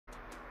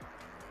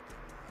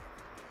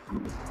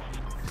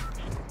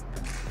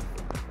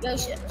Yo,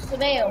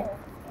 Surveil.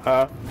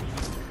 Huh?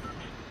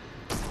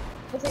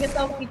 Let's take a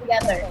selfie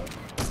together.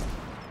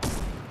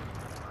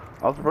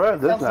 I'm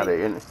surprised that's not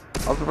an.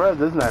 I'm surprised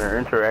that's not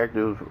an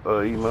interactive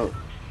emote.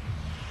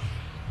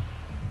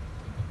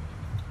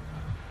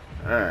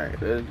 All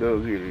right, let's go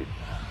get it.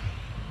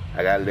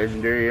 I got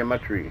legendary in my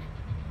tree.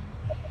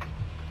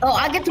 Oh,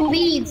 I get to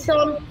weed,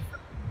 so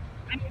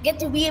I get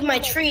to weed my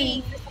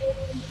tree,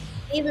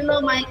 even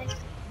though my.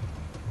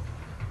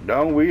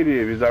 Don't weed it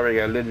if it's already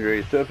got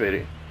legendary stuff in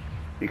it.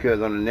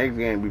 Because on the next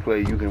game we play,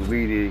 you can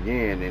weed it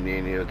again, and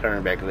then it'll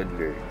turn back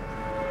legendary.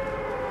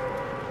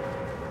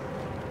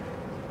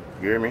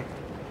 You hear me?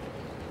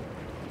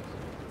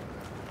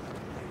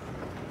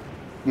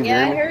 You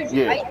Yeah, hear me? I heard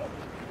you. Yeah.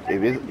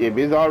 If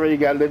it's already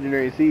got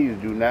legendary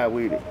seeds, do not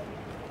weed it.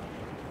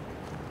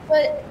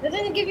 But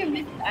doesn't it give you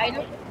mythic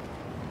items?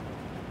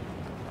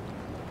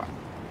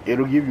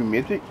 It'll give you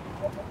mythic?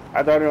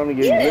 I thought it only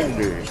gave you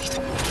legendary.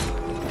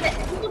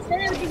 People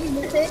said it would give you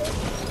mythic.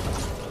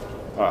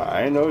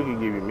 I didn't know it could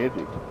give you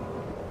mythic.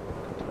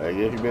 I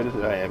guess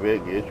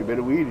you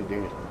better weed it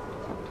then.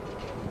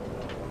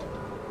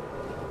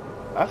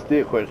 I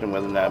still question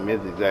whether or not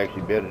mythic's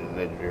actually better than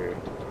legendary.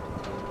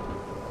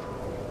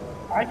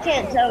 I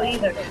can't tell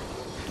either.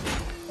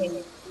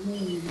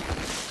 Weed.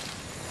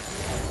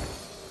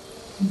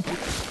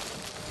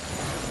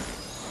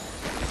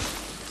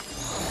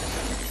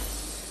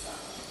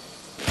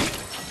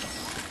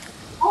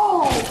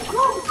 Oh,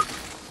 God.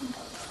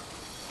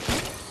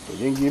 It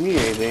didn't give me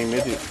anything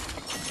mythic.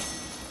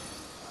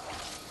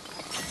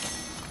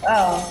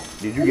 Oh.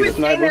 Did you get a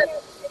sniper?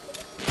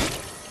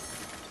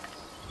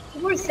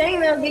 You were saying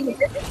that would give you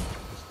mythic.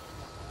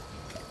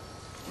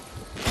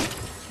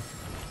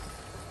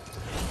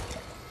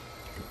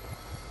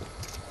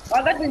 Oh,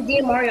 I got the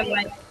DMR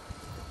light.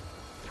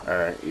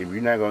 Alright, if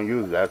you're not gonna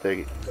use it, I'll take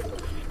it.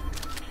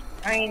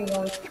 I ain't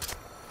going to.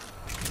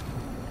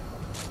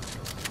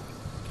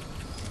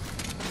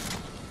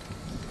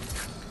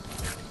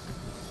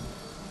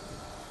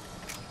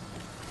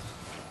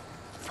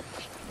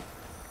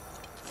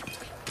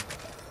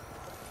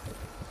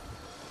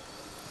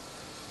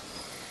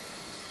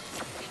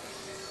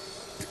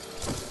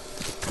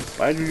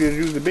 Why'd you just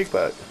use the big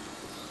pot?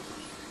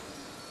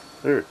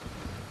 There.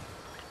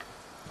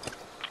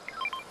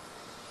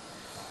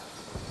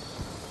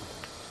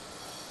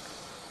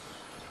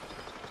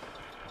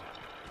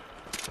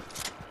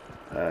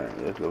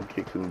 Alright, let's go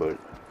kick some butt.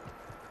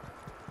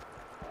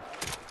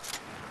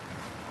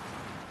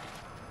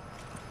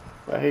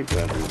 I hate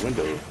flying through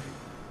windows.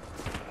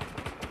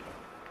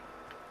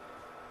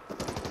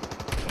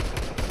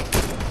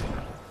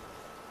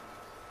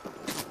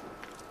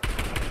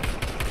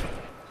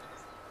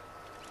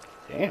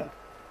 Damn.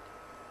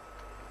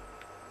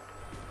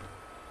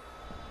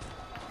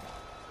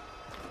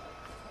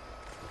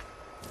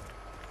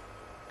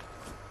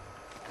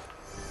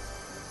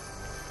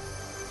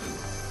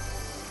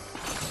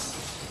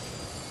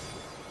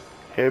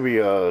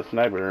 Heavy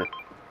sniper.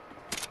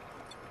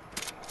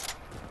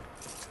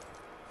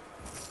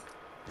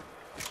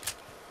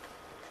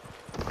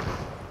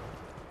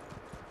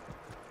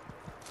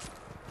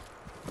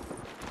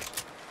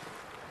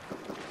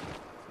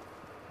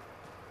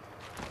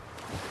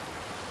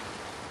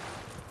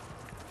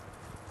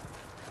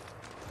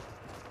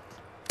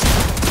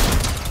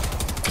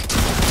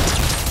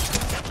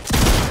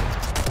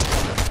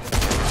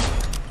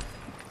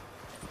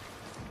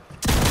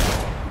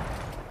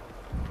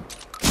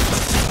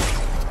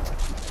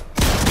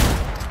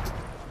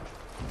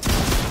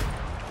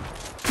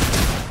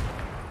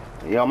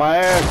 You on my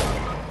ass?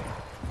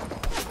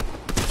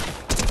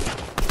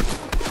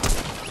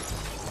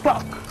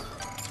 Fuck!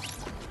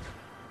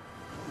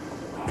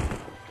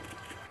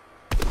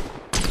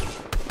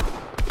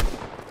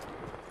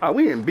 Are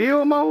we in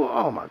build mode?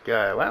 Oh my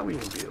god, why are we in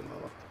build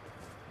mode?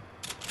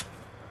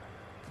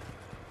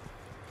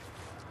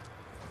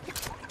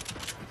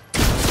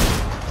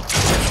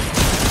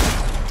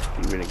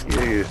 Even a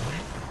kid.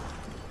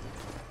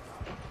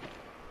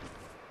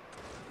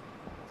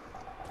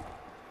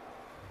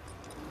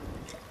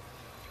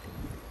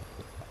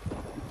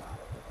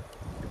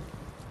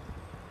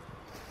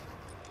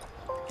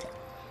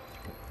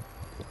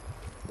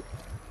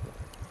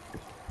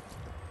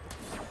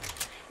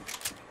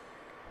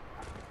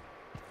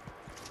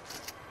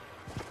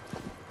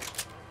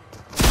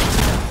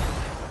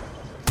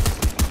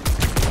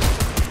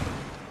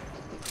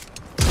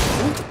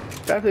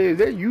 Dante, is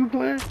that you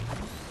playing?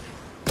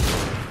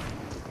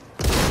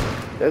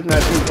 That's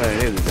not you playing,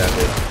 is it,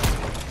 Dante?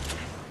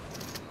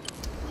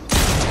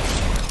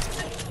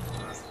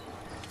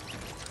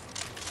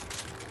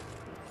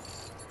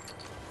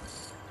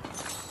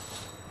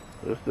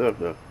 Good stuff,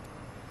 though.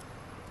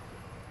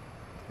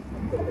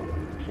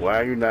 Why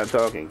are you not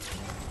talking?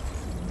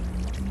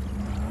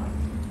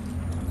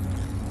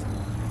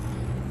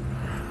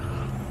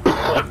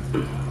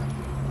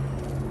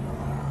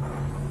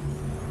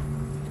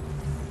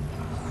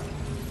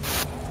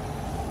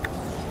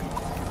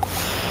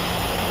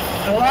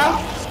 Hello?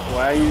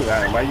 Why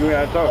you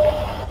not talking?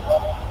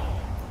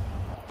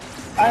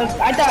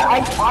 I thought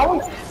I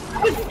was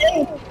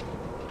saying.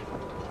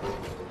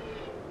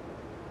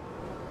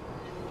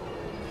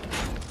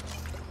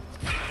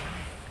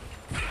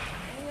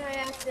 I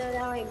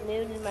accidentally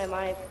muted my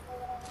mic.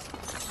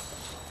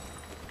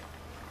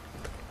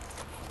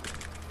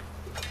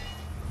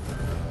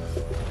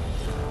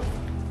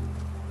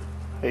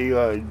 Hey, you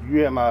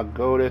have my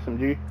gold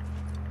SMG?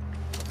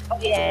 Oh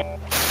yeah.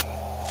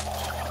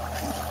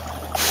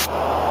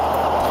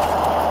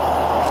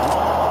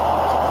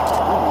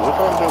 Ooh, what's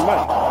wrong with your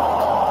mic?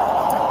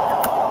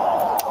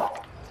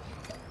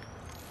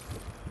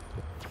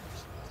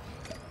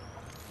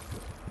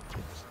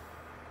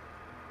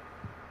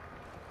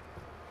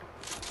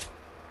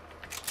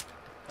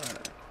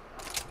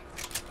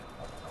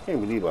 Can't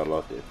believe I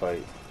lost that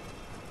fight.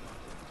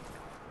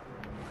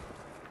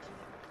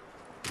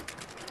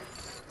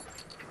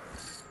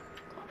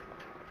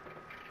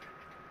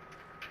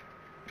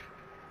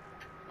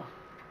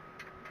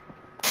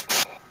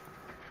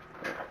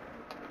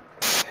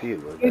 See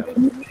it was that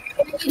one.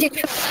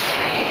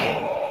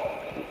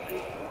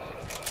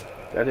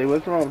 Dante,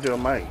 what's wrong with your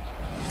mic?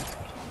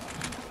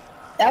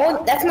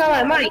 That's not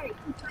my mic.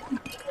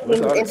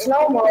 What's all that? It's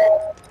normal.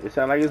 It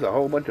sounds like it's a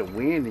whole bunch of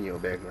wind in your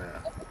background.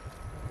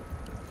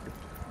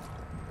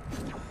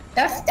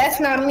 That's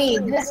not me.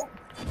 That's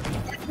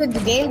what the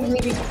game's me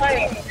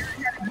playing.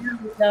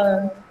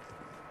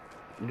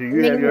 Do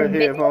you have your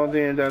headphones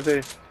in,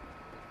 Dante?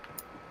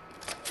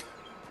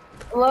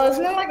 Well, it's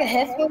not like a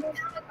headphone. It's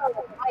kind of like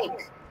a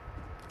mic.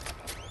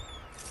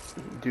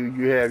 Do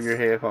you have your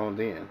headphones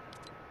in?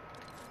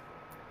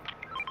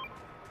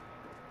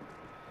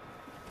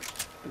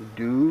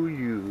 Do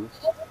you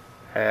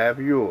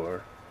have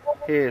your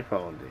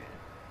headphones in?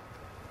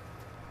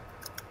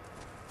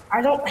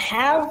 I don't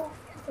have.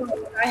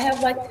 I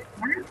have like.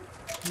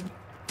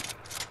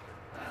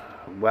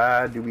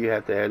 Why do we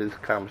have to have this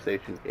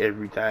conversation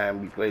every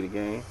time we play the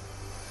game?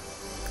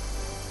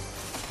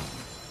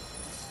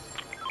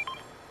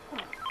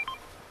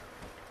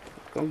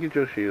 Come get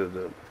your shields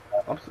up.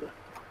 I'm sorry.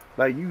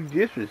 Like, you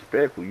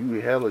disrespectful.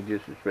 You hella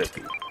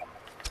disrespectful.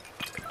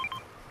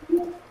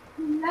 You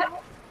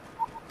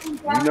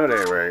know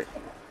that, right?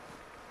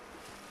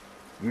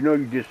 You know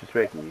you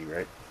disrespecting me,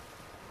 right?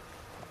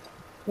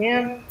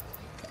 Yeah.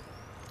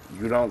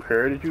 You don't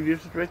care that you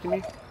disrespecting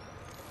me?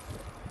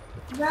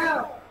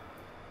 No.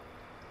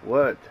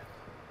 What?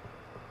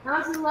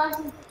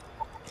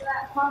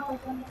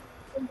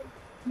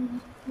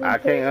 I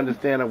can't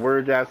understand a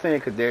word y'all saying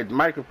because that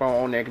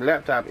microphone on that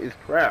laptop is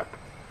crap.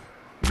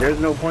 There's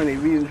no point in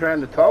even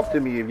trying to talk to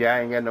me if y'all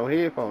ain't got no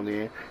headphones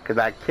in because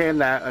I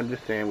cannot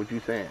understand what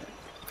you're saying.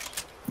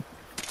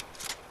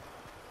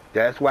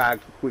 That's why I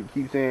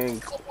keep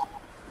saying,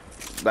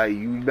 like,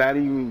 you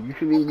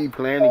shouldn't even be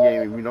playing the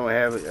game if you don't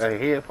have a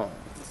headphone.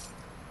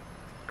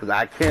 Because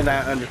I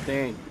cannot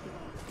understand you.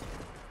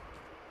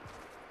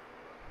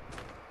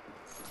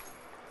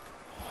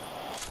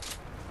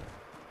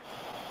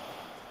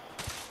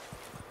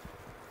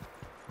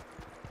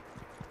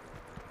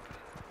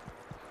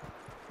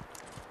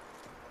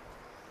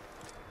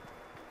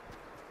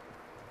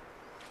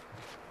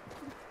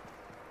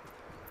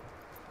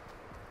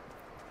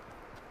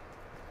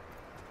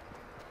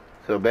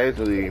 So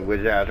basically,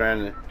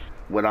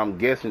 what I'm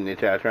guessing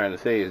that y'all trying to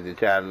say is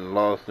that y'all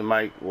lost the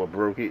mic or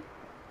broke it.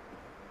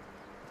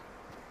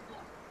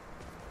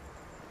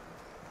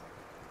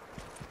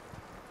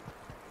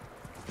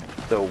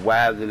 So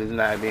why is it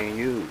not being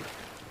used?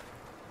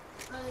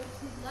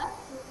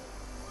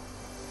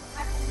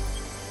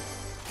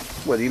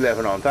 What, he left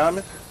it on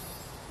Thomas?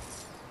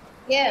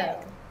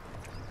 Yeah.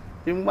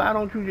 Then why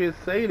don't you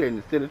just say that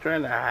instead of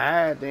trying to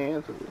hide the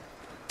answer?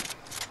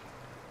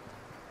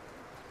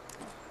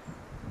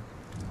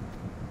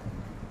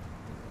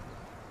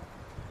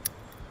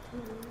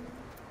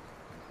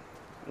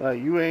 Like,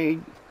 you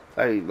ain't,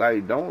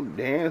 like don't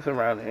dance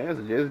around the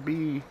answer. Just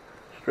be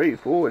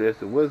straightforward as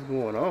to what's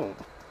going on.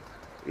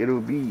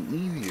 It'll be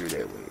easier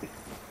that way.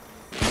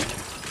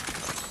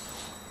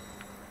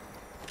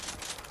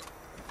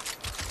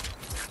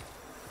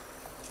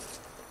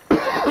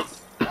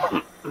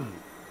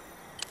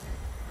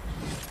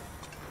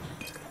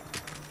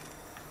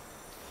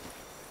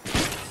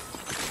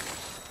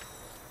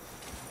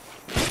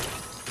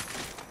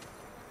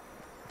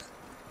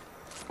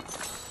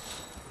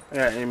 I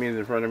got enemies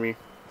in front of me.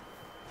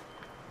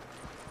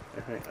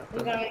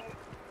 Okay.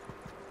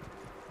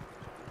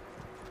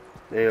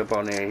 They up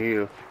on that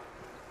hill.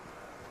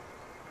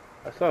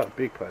 I saw a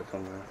big pot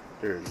somewhere.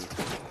 There it is.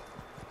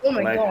 Oh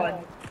my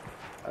god.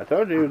 I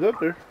told you it was up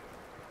there.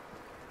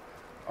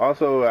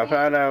 Also, I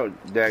found out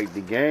that the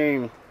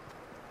game,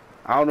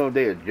 I don't know if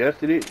they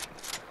adjusted it,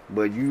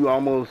 but you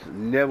almost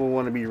never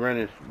want to be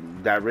running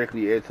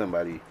directly at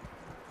somebody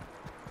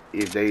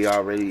if they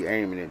already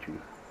aiming at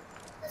you.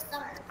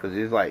 Because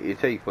it's like, it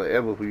takes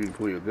forever for you to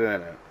pull your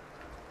gun out.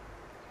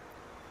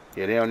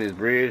 Yeah, they on this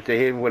bridge. They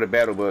heading with a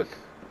battle bus.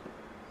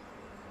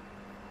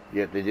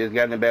 Yep, they just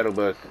got in the battle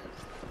bus.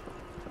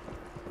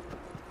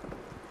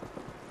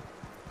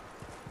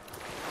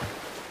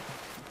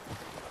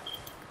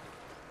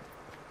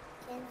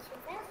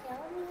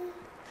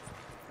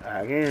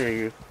 I can hear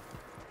you.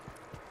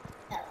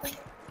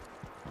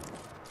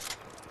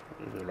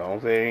 Don't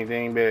say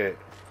anything bad.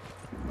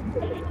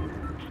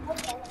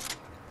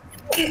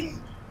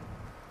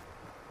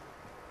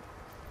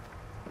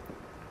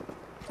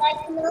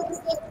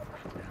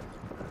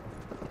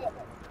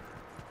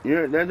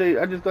 Yeah,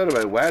 I just thought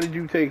about it. Why did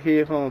you take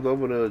headphones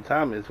over to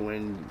Thomas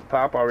when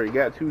Pop already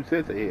got 2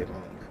 sets of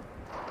headphones?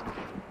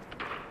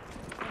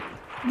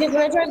 Because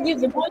when I tried to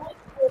use the Bluetooth,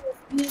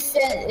 you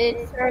said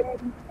it started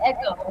to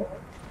echo.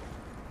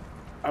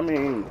 I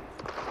mean,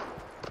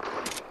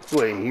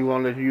 wait, he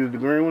won't let you use the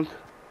green ones?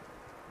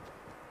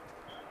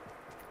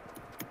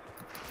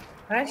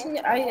 I actually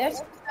have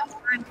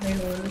 5 green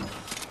ones.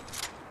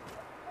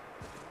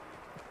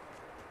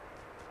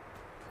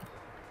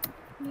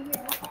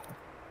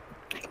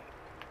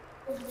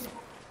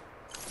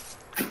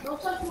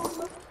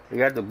 They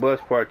got the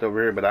bus parked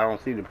over here, but I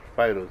don't see the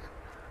fighters.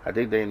 I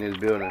think they in this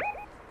building.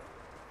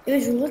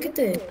 Dude, look at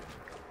this.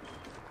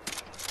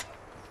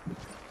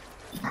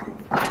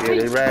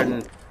 Yeah,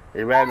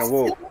 they riding a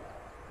wolf.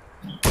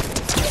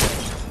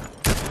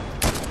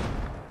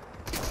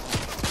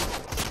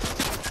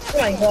 Oh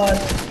my god.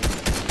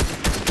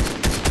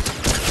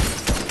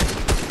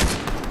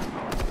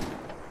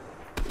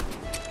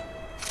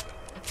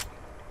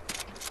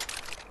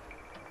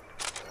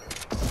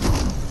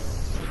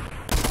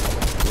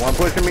 One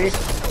pushing me.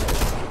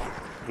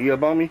 He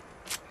up on me.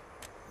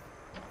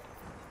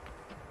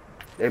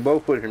 They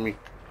both pushing me.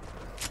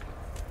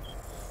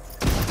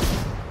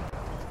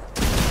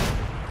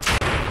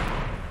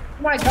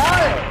 Oh my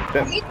god.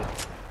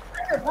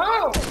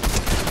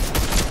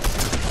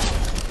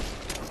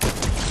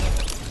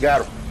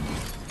 Got him.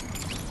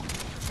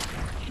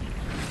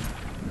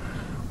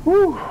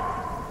 Whew.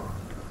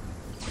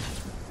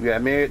 You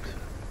got meds?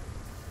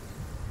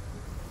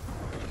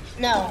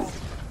 No.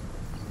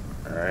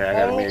 Alright, I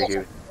got a med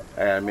kit. I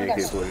got a med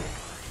kit for you.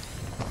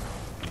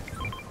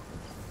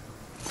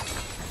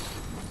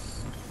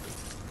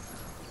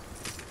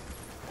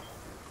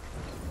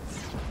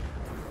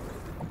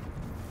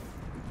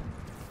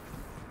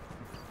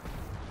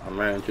 I'm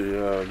running to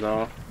the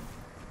zone.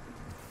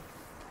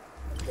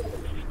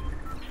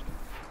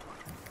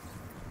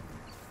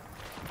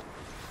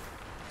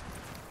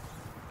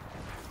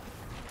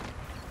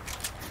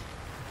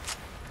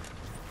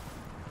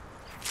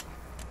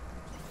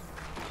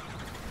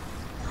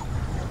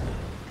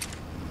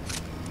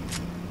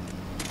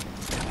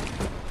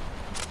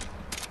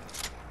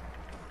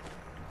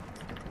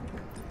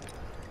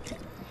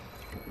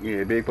 You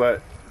need a big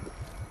pot?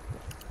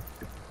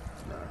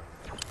 No.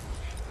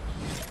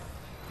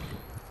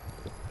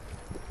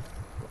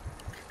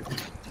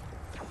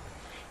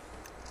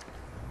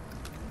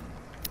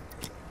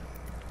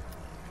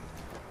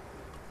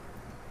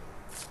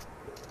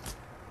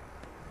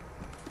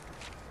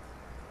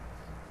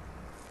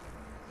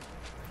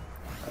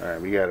 Alright,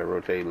 we gotta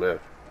rotate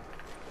left.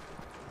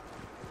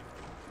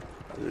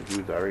 The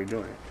dude's already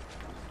doing it.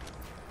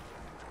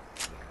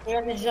 You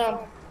have to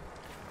jump.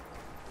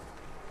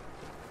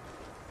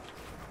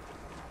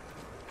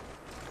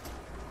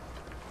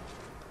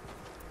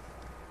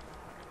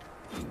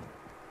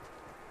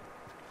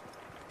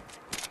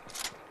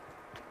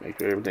 Make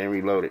sure everything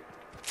reloaded.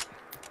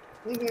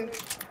 I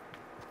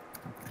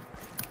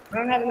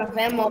don't have enough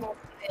ammo.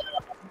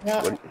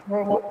 No,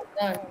 we're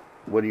done.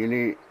 What do you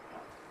need?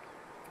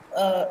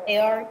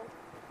 AR.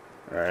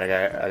 Alright,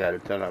 I got a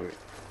ton of it.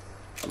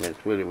 I'm gonna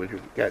split it with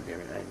you. God damn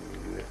it, I ain't gonna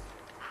do that.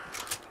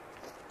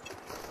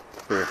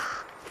 Here.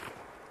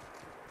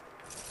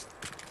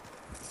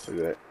 Look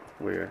at that.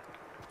 Where?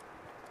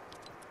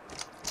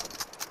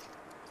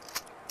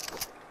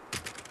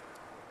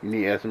 You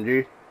need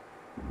SMG?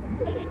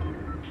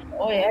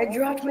 Oh yeah, I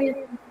dropped my.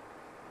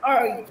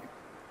 Alright.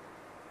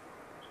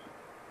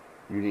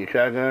 You need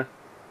shotgun?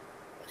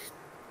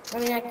 I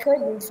mean, I could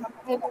do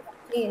something.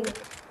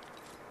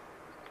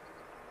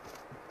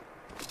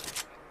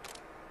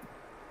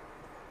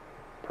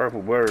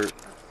 Purple bird.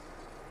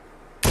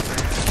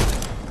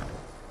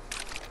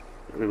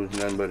 It was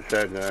nothing but a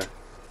shotgun.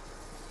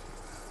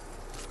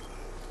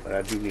 But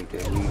I do need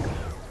that weed.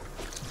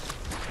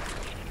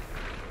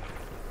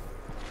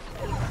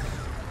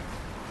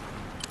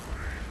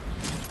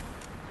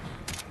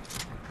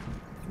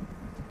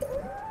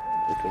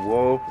 It's a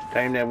wolf.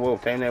 Tame that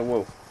wolf. Tame that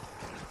wolf.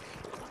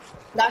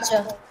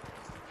 Gotcha.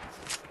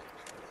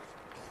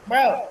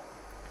 Bro.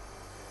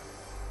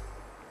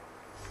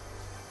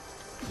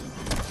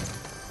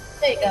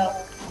 There you go.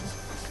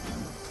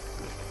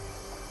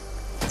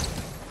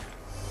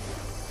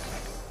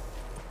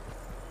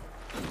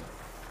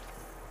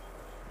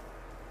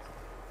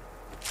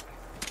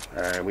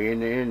 Alright, we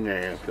in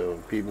there, so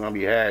people gonna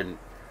be hiding.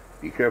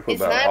 Be careful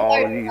It's about not all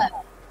like of these.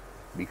 that.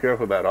 Be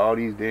careful about all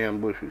these damn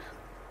bushes.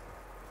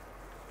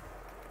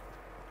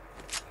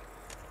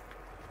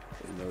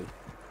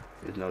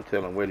 There's no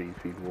telling where these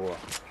people are.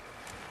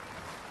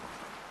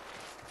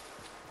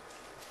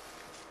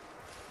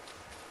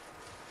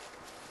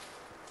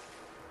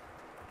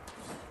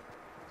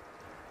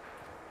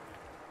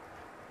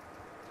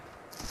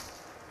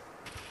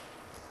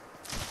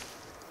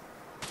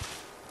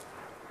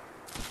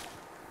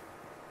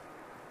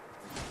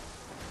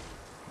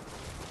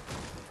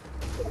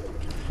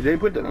 Did they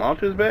put the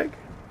launchers back?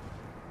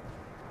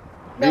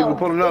 No. Vehicle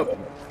pulling up.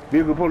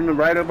 Vehicle pulling them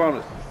right up on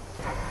us.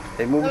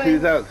 They moving to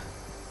his house.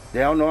 They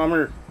don't know I'm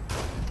here.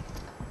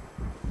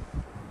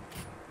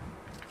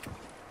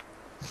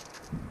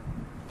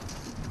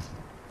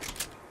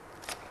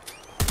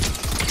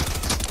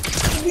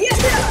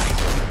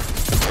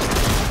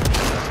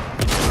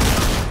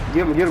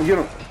 Get him, get him, get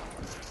him.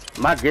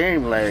 My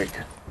game lagged.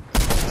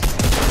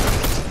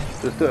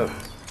 Good stuff.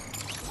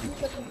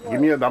 Give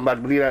me up, I'm about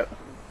to bleed out.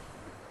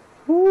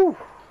 Woo.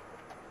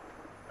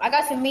 I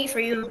got some meat for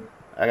you.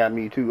 I got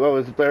me too. Oh,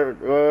 it's the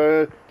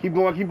third. Keep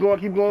going, keep going,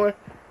 keep going.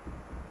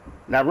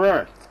 Now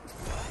run.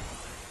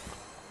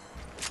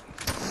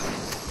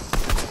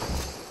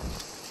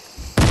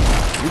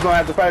 You're gonna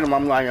have to fight him.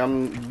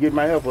 I'm getting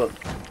my help up.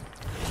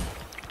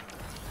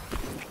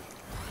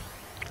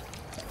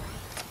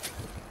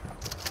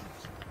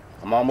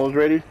 I'm almost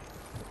ready.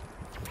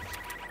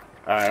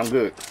 Alright, I'm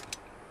good.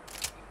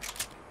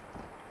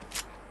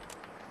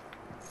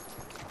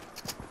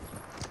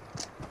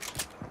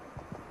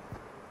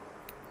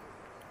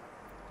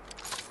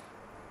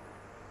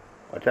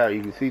 Watch out,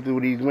 you can see through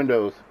these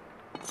windows.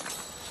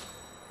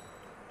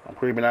 I'm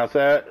creeping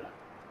outside.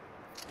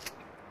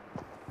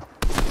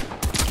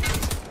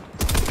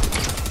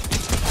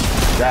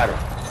 Got her.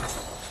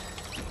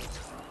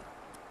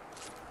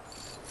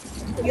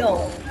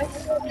 Yo,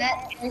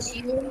 that is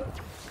you.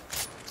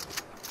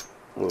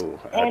 Whoa,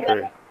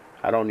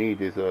 I don't need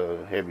this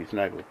heavy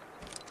sniper.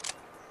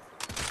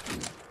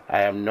 I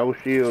have no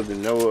shields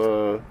and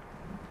no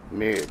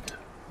meds.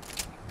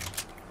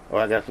 Oh,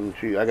 I got some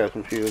shields. I got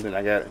some shields and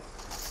I got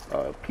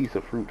a piece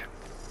of fruit.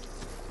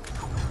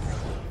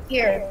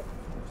 Here.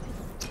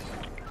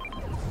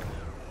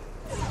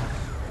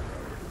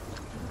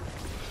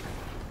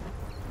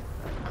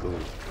 Cool.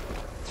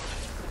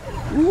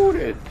 Ooh,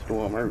 that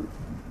storm hurt.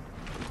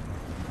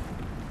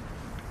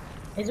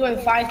 It's doing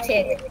 5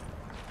 ticks.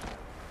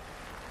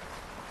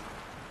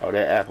 Oh,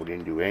 that apple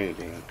didn't do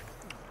anything.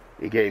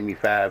 It gave me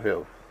 5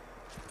 health.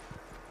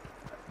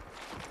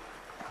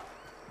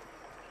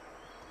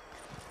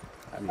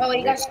 Oh,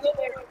 you got shield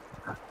there.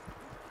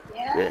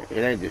 Yeah? It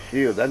ain't the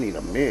shields. I need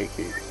a med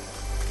kit.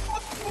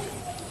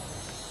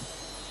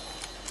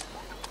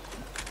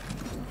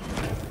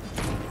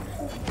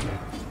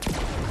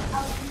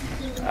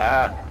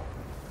 Ah.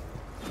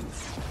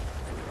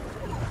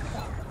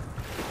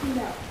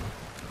 No.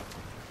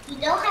 You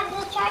don't have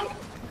the charge?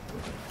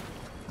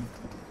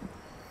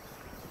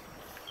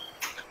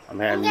 I'm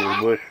having this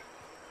bush.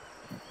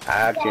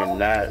 I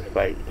cannot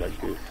fight like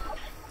this.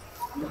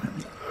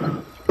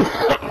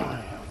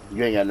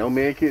 You ain't got no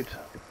med kits?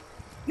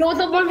 Yo, it's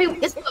a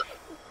 1v. It's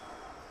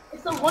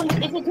a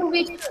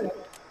 2v2.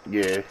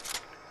 Yeah.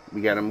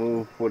 We gotta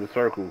move for the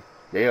circle.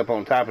 They up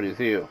on top of this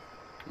hill.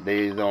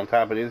 They is on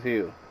top of this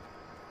hill.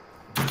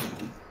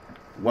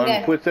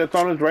 One footsteps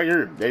on us right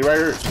here. They right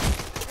here.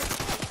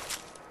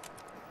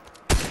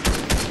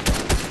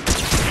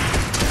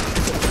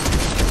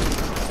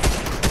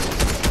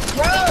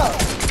 Bro!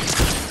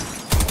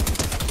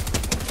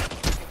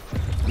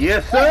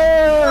 Yes,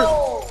 sir!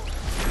 Oh.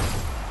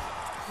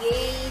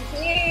 He's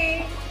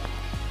here.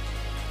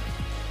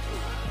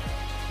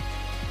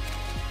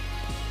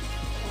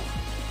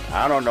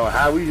 I don't know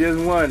how we just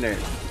won that.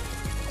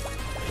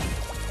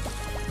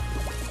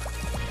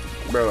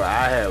 Bro,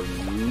 I have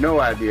no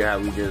idea how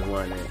we just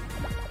won that.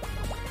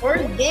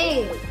 First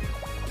game.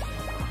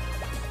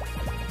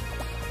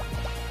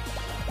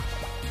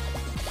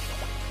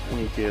 How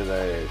many kills I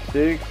had?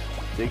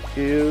 6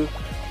 kills.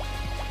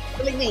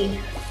 Look at me.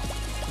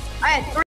 I had 3.